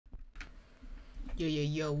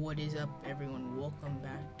Yo, what is up, everyone? Welcome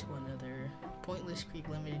back to another Pointless Creep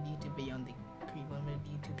Limited YouTube video on the Creep Limited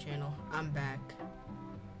YouTube channel. I'm back.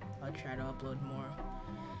 I'll try to upload more.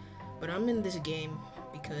 But I'm in this game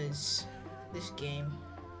because this game,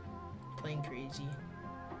 Playing Crazy,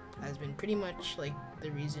 has been pretty much like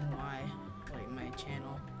the reason why like my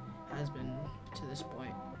channel has been to this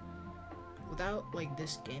point. Without like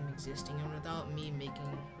this game existing and without me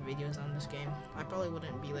making videos on this game, I probably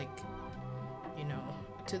wouldn't be like, you know,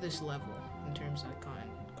 to this level in terms of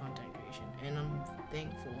content creation. And I'm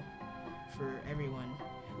thankful for everyone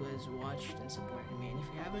who has watched and supported me. And if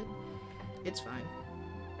you haven't, it's fine.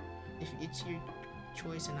 If it's your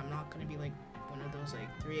choice, and I'm not gonna be like one of those like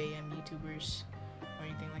 3 a.m. YouTubers or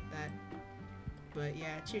anything like that. But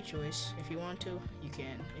yeah, it's your choice. If you want to, you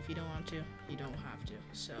can. If you don't want to, you don't have to.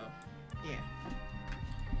 So yeah.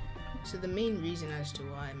 So the main reason as to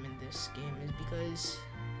why I'm in this game is because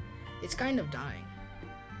it's kind of dying.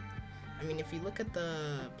 I mean, if you look at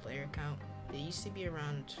the player count, it used to be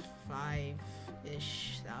around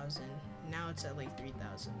 5-ish thousand. Now it's at like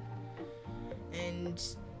 3,000. And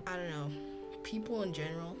I don't know, people in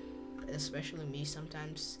general, especially me,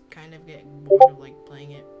 sometimes kind of get bored of like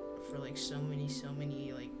playing it for like so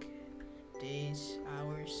many like days,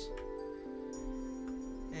 hours.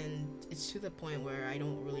 And it's to the point where I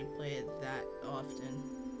don't really play it that often.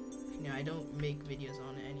 You know, I don't make videos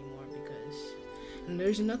on it anymore because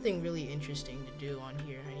there's nothing really interesting to do on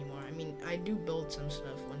here anymore. I mean, I do build some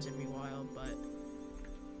stuff once every while, but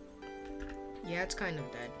yeah, it's kind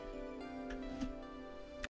of dead.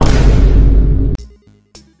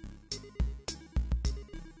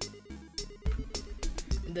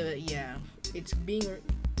 It's being,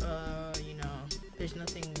 you know, there's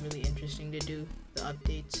nothing really interesting to do. The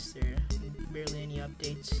updates, there are barely any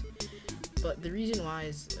updates. But the reason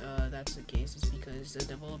why that's the case is because the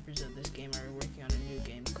developers of this game are working on a new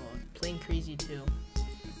game called Playing Crazy 2,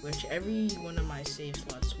 which every one of my save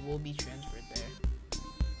slots will be transferred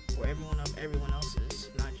there, or everyone else's,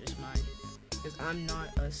 not just mine. Because I'm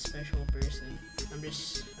not a special person. I'm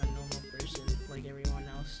just a normal person like everyone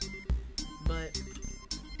else. But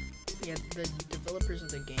yeah, the developers of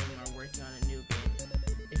the game are working on a new game.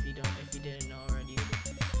 If you didn't know already.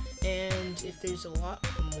 And if there's a lot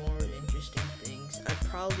more interesting things, I'd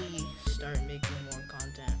probably start making more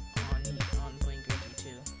content on Playing Crazy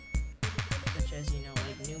 2, such as, you know,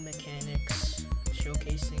 like new mechanics,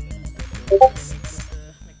 showcasing the builds that I make with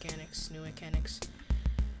the mechanics, new mechanics.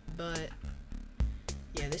 But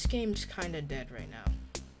yeah, this game's kind of dead right now.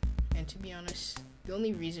 And to be honest, the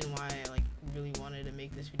only reason why I like really wanted to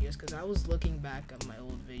make this video is because I was looking back at my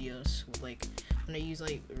old videos with like when I used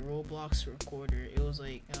like Roblox recorder. It was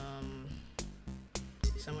like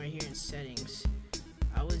somewhere here in settings,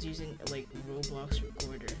 I was using like Roblox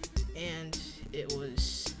recorder, and it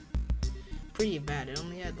was pretty bad. It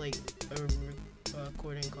only had like a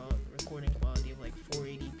recording quality of like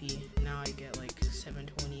 480p. Now I get like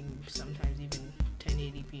 720, sometimes even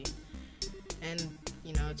 1080p, and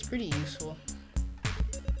you know, it's pretty useful.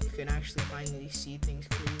 You can actually finally see things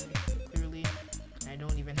clearly. I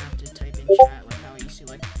don't even have to type in chat like how I used to,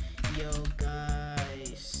 like, yo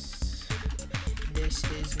guys, this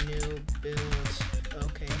is new build.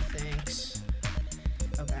 Okay, thanks.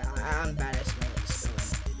 Okay, I'm bad at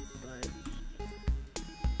spelling, but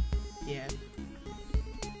yeah.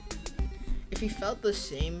 If you felt the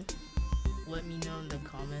same, let me know in the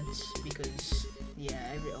comments, because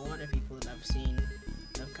yeah, a lot of people that I've seen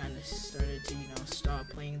have kind of started to, you know, stop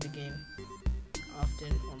playing the game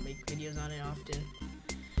often or make videos on it often,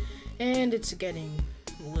 and it's getting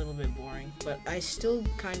a little bit boring. But I still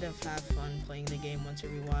kind of have fun playing the game once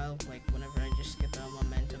every while, like whenever I just get the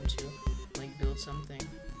momentum to like build something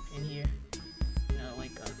in here, you know,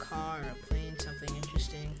 like a car or a plane, something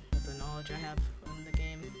interesting with the knowledge I have on the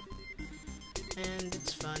game. And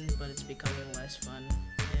it's fun, but it's becoming less fun,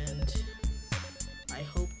 and I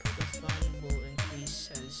hope the fun will increase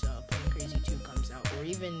as Playing Crazy 2 comes out, or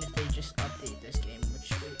even if they just update this game,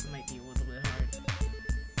 which might be a little bit hard.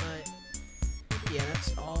 But yeah,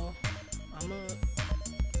 that's all. I'm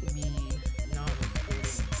gonna be not recording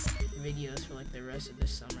videos for like the rest of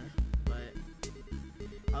this summer, but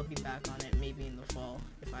I'll be back on it maybe in the fall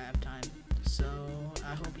if I have time. So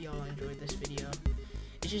I hope y'all enjoyed this video.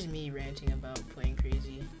 It's just me ranting about Playing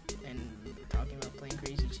Crazy and talking about Playing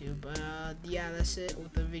Crazy 2. But yeah, that's it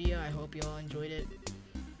with the video. I hope y'all enjoyed it.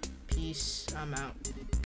 Peace. I'm out.